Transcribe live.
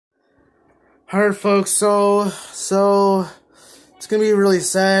Alright folks, so it's gonna be really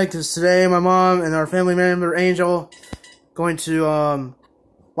sad because today my mom and our family member Angel going to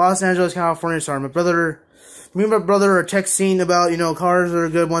Los Angeles, California. Sorry, me and my brother are texting about, cars that are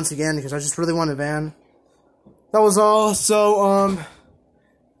good once again because I just really want a van. That was all. So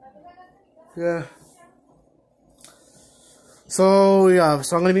yeah. So I'm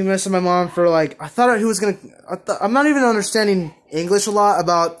gonna be missing my mom for I thought he was gonna. I'm not even understanding English a lot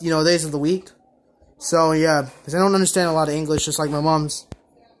about days of the week. So yeah, because I don't understand a lot of English, just like my mom's.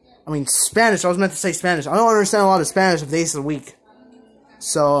 I mean Spanish. I was meant to say Spanish. I don't understand a lot of Spanish of days of the week.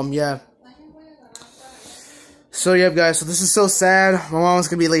 So yeah. So yeah, guys. So this is so sad. My mom's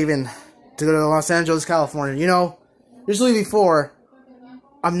gonna be leaving to go to Los Angeles, California. Usually before,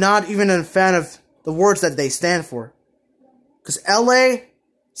 I'm not even a fan of the words that they stand for. Because LA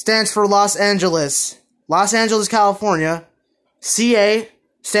stands for Los Angeles, California. CA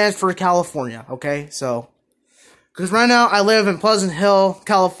stands for California, okay? So, because right now I live in Pleasant Hill,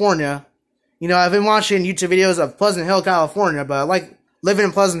 California. I've been watching YouTube videos of Pleasant Hill, California, but I like living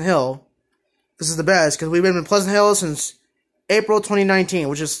in Pleasant Hill. This is the best, because we've been in Pleasant Hill since April 2019,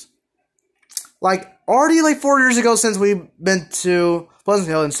 which is, already 4 years ago since we've been to Pleasant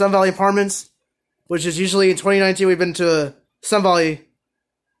Hill in Sun Valley Apartments, which is usually in 2019 we've been to Sun Valley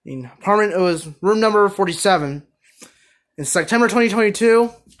apartment. It was room number 47. In September 2022,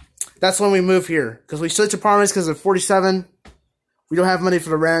 that's when we moved here. Because we switched apartments because of 47. We don't have money for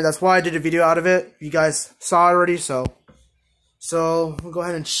the rent. That's why I did a video out of it. You guys saw it already, so we'll go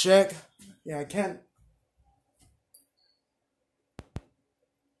ahead and check. Yeah, I can't.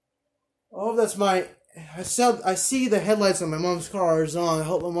 Oh, that's my. I see the headlights on my mom's car is on. I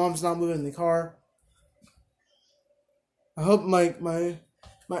hope my mom's not moving the car. I hope my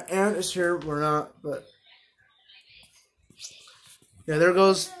aunt is here. We're not, but yeah, there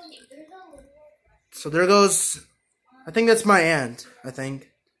goes. So there goes. I think that's my aunt. I think.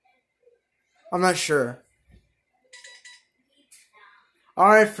 I'm not sure.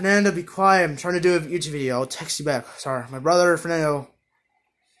 Alright, Fernando, be quiet. I'm trying to do a YouTube video. I'll text you back. Sorry. My brother, Fernando.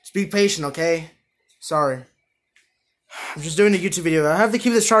 Just be patient, okay? Sorry. I'm just doing a YouTube video. I have to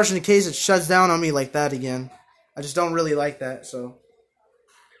keep this charged in case it shuts down on me like that again. I just don't really like that, so.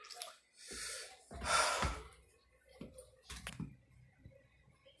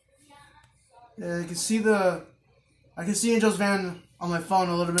 Yeah, I can see Angel's van on my phone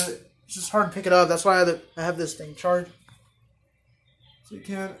a little bit. It's just hard to pick it up. That's why I have this thing charged. So you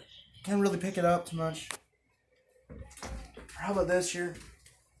can't really pick it up too much. How about this here?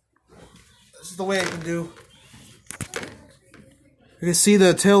 This is the way I can do. You can see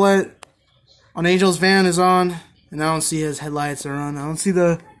the tail light on Angel's van is on, and I don't see his headlights are on. I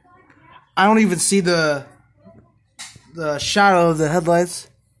don't even see the shadow of the headlights.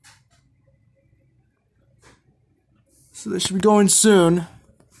 So they should be going soon.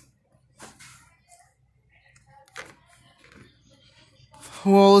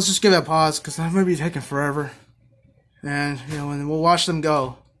 Well, let's just give that a pause, because that might be taking forever. And, and we'll watch them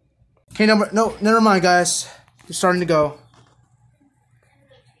go. Okay, no, never mind, guys. They're starting to go.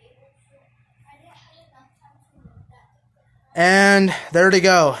 And there they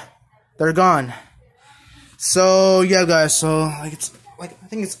go. They're gone. So, yeah, guys. So, I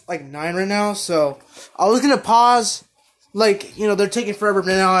think it's 9 right now. So, I was going to pause. They're taking forever.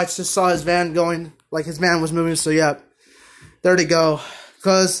 But now I just saw his van going. His van was moving. So, yeah. There they go.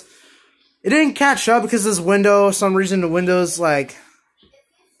 Because it didn't catch up because this window, for some reason, the window's I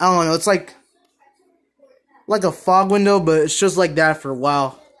don't know. It's like a fog window, but it's just like that for a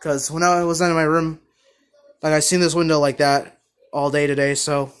while. Because when I was in my room, I seen this window like that all day today,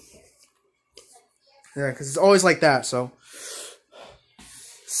 so. Yeah, because it's always like that, so.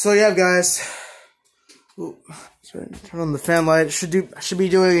 So, yeah, guys. Ooh, sorry, turn on the fan light. I should be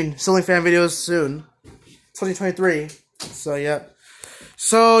doing ceiling fan videos soon. 2023. So, yeah.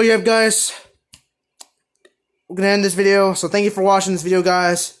 So, yeah, guys. We're going to end this video. So, thank you for watching this video,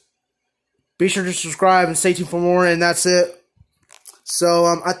 guys. Be sure to subscribe and stay tuned for more, and that's it. So,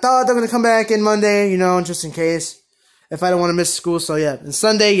 I thought they're going to come back in Monday, just in case. If I don't want to miss school, so yeah. And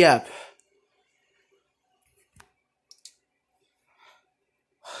Sunday, yeah.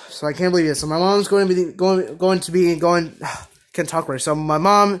 So, I can't believe it. So, my mom's going to be going, can't talk right. So, my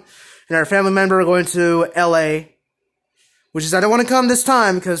mom and our family member are going to LA. Which is, I don't want to come this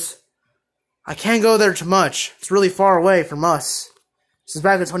time, because I can't go there too much. It's really far away from us. This is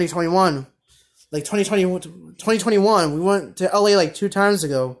back in 2021. 2021, we went to LA 2 times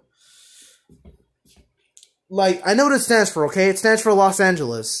ago. I know what it stands for, okay? It stands for Los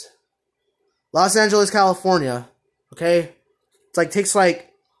Angeles. Los Angeles, California. Okay? It's takes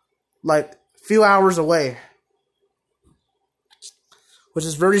few hours away. Which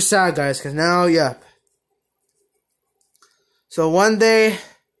is very sad, guys, because now, yep. So one day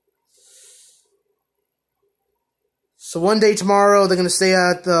tomorrow, they're going to stay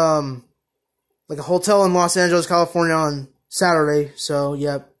at, like a hotel in Los Angeles, California on Saturday. So,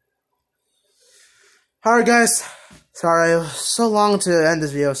 yep. Alright, guys. Sorry, it was so long to end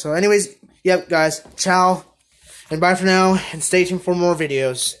this video. So, anyways, yep, guys. Ciao. And bye for now. And stay tuned for more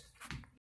videos.